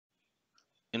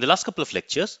In the last couple of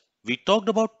lectures, we talked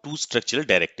about two structural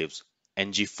directives,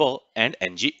 ngFor and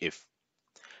ngIf.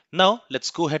 Now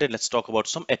let's go ahead and let's talk about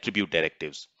some attribute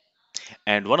directives.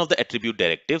 And one of the attribute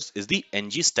directives is the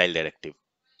ngStyle directive.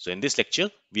 So in this lecture,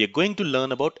 we are going to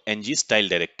learn about ngStyle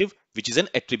directive, which is an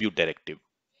attribute directive.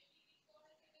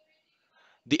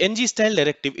 The ngStyle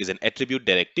directive is an attribute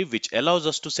directive which allows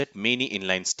us to set many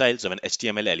inline styles of an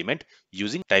HTML element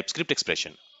using TypeScript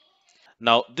expression.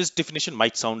 Now, this definition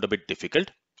might sound a bit difficult.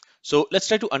 So let's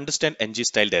try to understand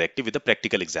ngStyle directive with a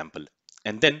practical example,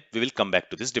 and then we will come back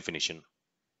to this definition.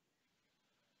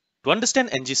 To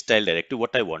understand ngStyle directive,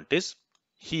 what I want is,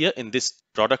 here in this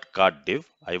product card div,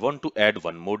 I want to add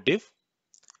one more div,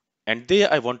 and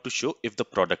there I want to show if the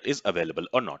product is available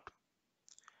or not.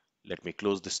 Let me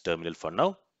close this terminal for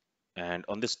now. And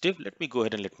on this div, let me go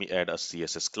ahead and let me add a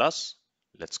CSS class.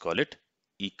 Let's call it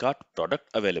eCart product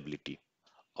availability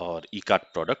or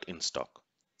eCart product in stock.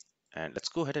 And let's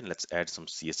go ahead and let's add some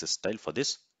CSS style for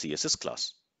this CSS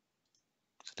class.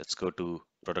 So let's go to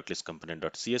product list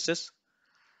component.css.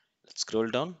 Let's scroll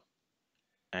down,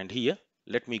 and here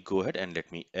let me go ahead and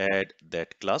let me add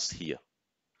that class here.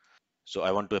 So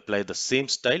I want to apply the same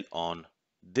style on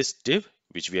this div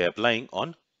which we are applying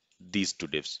on these two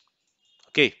divs.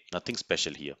 Okay, nothing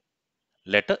special here.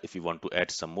 Later, if we want to add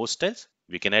some more styles,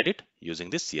 we can add it using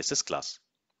this CSS class.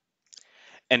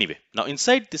 Anyway, now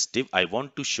inside this div, I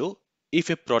want to show if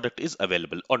a product is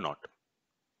available or not.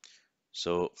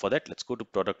 So for that, let's go to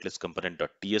product list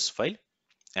component.ts file.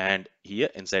 And here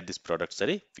inside this products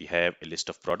array, we have a list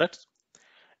of products.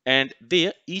 And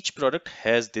there, each product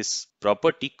has this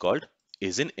property called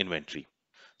is in inventory.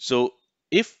 So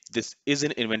if this is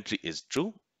in inventory is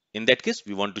true, in that case,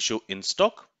 we want to show in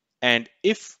stock. And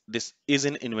if this is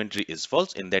in inventory is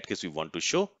false, in that case, we want to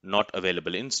show not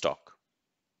available in stock.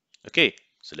 Okay,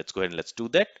 so let's go ahead and let's do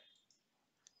that.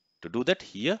 To do that,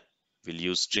 here we'll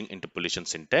use string interpolation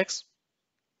syntax.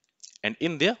 And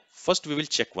in there, first we will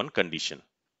check one condition.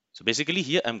 So basically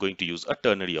here I'm going to use a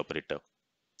ternary operator.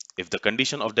 If the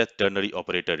condition of that ternary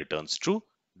operator returns true,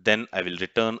 then I will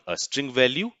return a string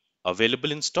value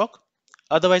available in stock.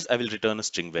 Otherwise, I will return a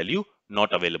string value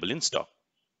not available in stock.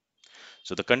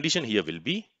 So the condition here will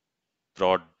be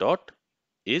prod dot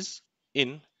is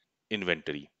in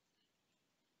inventory.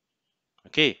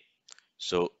 Okay,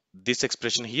 so this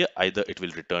expression here, either it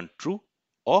will return true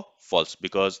or false,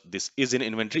 because this is in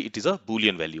inventory, it is a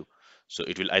Boolean value. So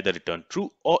it will either return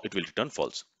true or it will return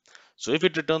false. So if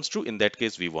it returns true, in that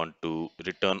case, we want to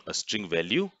return a string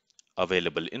value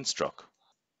available in stock.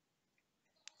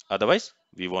 Otherwise,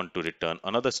 we want to return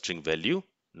another string value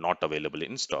not available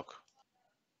in stock.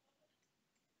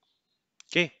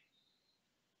 Okay.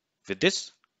 With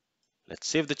this, let's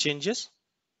save the changes.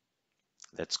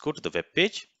 Let's go to the web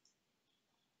page.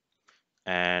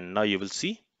 And now you will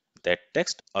see that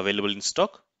text available in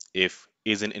stock if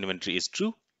is in inventory is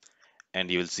true, and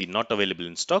you will see not available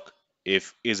in stock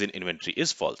if is in inventory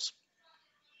is false.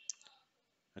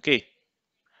 Okay.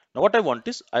 Now what I want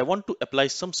is I want to apply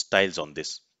some styles on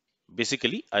this.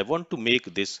 Basically, I want to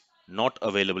make this not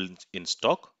available in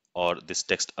stock or this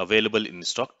text available in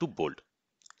stock to bold.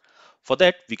 For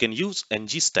that, we can use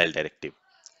ngStyle directive.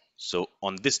 So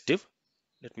on this div,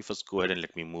 let me first go ahead and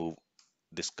let me move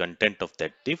this content of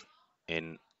that div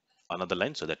in another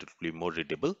line so that it will be more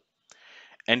readable.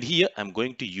 And here I'm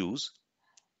going to use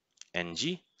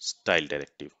ngStyle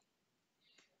directive.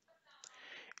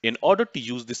 In order to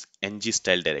use this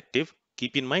ngStyle directive,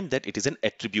 keep in mind that it is an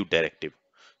attribute directive.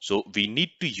 So we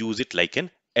need to use it like an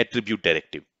attribute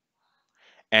directive.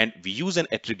 And we use an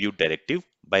attribute directive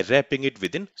by wrapping it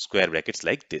within square brackets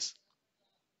like this.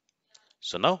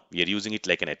 So now we are using it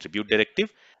like an attribute directive.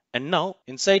 And now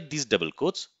inside these double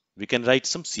quotes, we can write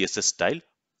some CSS style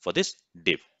for this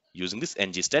div using this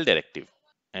ngStyle directive.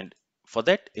 And for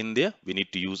that, in there, we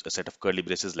need to use a set of curly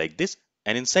braces like this.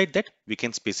 And inside that, we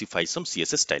can specify some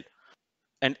CSS style.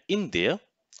 And in there,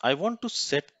 I want to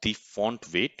set the font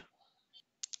weight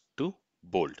to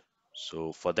bold.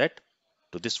 So for that,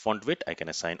 to this font weight, I can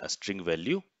assign a string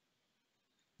value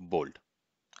bold.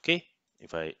 Okay,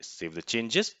 if I save the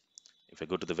changes, if I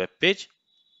go to the web page,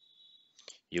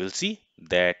 you will see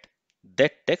that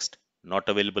that text not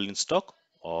available in stock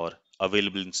or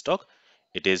available in stock,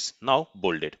 it is now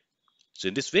bolded. So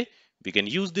in this way, we can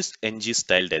use this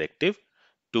ngStyle directive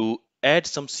to add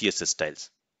some CSS styles.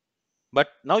 But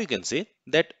now you can say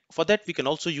that for that we can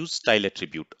also use style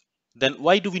attribute. Then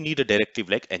why do we need a directive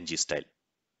like ngStyle?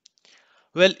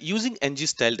 Well, using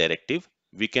ngStyle directive,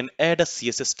 we can add a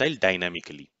CSS style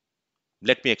dynamically.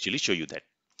 Let me actually show you that.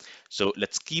 So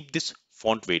let's keep this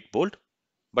font weight bold.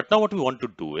 But now what we want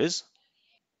to do is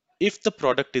if the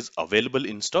product is available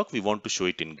in stock, we want to show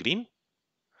it in green.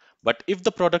 But if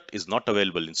the product is not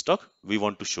available in stock, we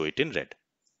want to show it in red.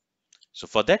 So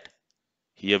for that,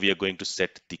 here we are going to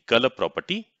set the color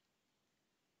property.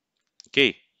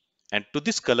 Okay. And to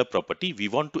this color property, we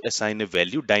want to assign a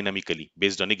value dynamically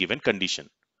based on a given condition.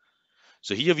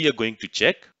 So here we are going to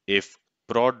check if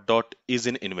prod dot is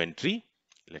in inventory.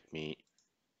 Let me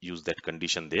use that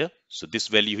condition there. So this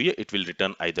value here, it will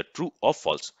return either true or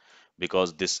false,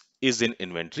 because this is in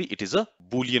inventory. It is a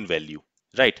Boolean value,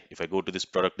 right? If I go to this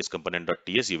product is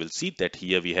component.ts, you will see that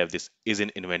here we have this is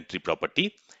in inventory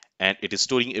property, and it is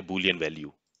storing a Boolean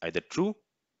value, either true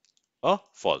or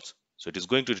false. So it is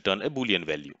going to return a Boolean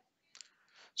value.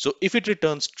 So if it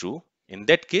returns true, in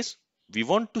that case, we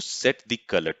want to set the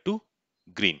color to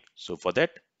green. So for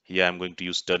that, here I'm going to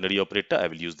use ternary operator. I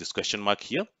will use this question mark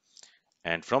here.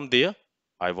 And from there,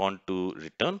 I want to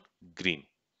return green.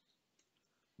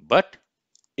 But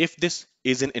if this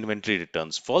is in inventory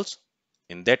returns false,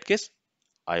 in that case,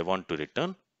 I want to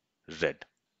return red.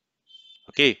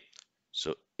 Okay.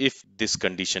 So if this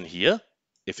condition here,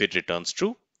 if it returns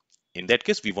true, in that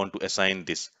case, we want to assign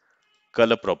this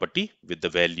color property with the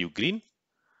value green.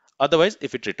 Otherwise,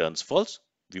 if it returns false,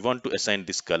 we want to assign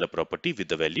this color property with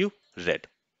the value red.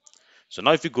 So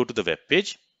now if you go to the web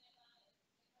page,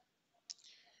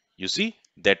 you see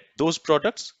that those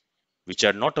products which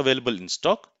are not available in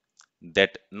stock,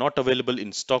 that not available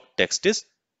in stock text is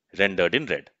rendered in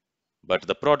red. But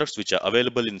the products which are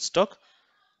available in stock,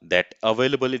 that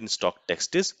available in stock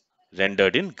text is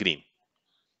rendered in green.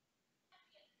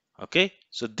 Okay,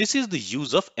 so this is the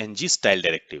use of ngStyle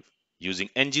directive. Using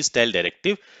ngStyle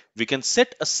directive, we can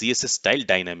set a CSS style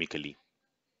dynamically.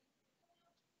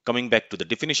 Coming back to the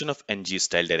definition of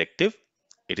ngStyle directive,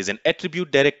 it is an attribute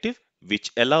directive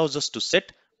which allows us to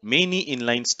set many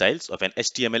inline styles of an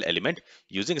HTML element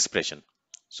using expression.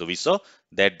 So we saw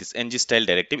that this ngStyle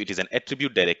directive, it is an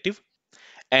attribute directive,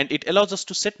 and it allows us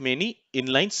to set many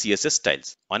inline CSS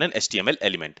styles on an HTML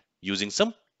element using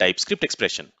some TypeScript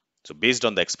expression. So based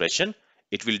on the expression,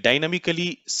 it will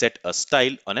dynamically set a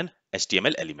style on an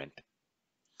HTML element.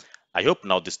 I hope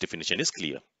now this definition is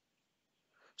clear.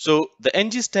 So the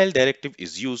ngStyle directive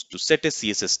is used to set a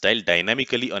CSS style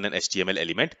dynamically on an HTML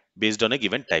element based on a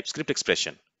given TypeScript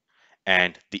expression.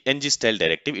 And the ngStyle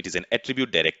directive, it is an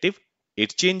attribute directive.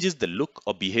 It changes the look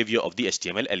or behavior of the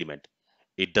HTML element.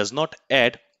 It does not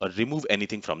add or remove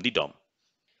anything from the DOM.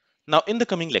 Now in the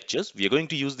coming lectures, we are going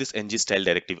to use this ngStyle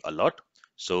directive a lot.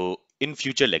 So in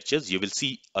future lectures, you will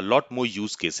see a lot more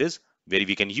use cases where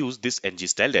we can use this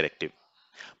ngStyle directive.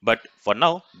 But for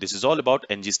now, this is all about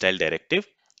ngStyle directive.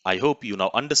 I hope you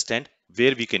now understand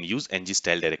where we can use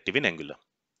ngStyle directive in Angular.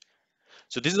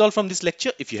 So this is all from this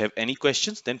lecture. If you have any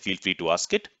questions, then feel free to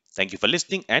ask it. Thank you for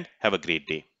listening and have a great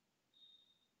day.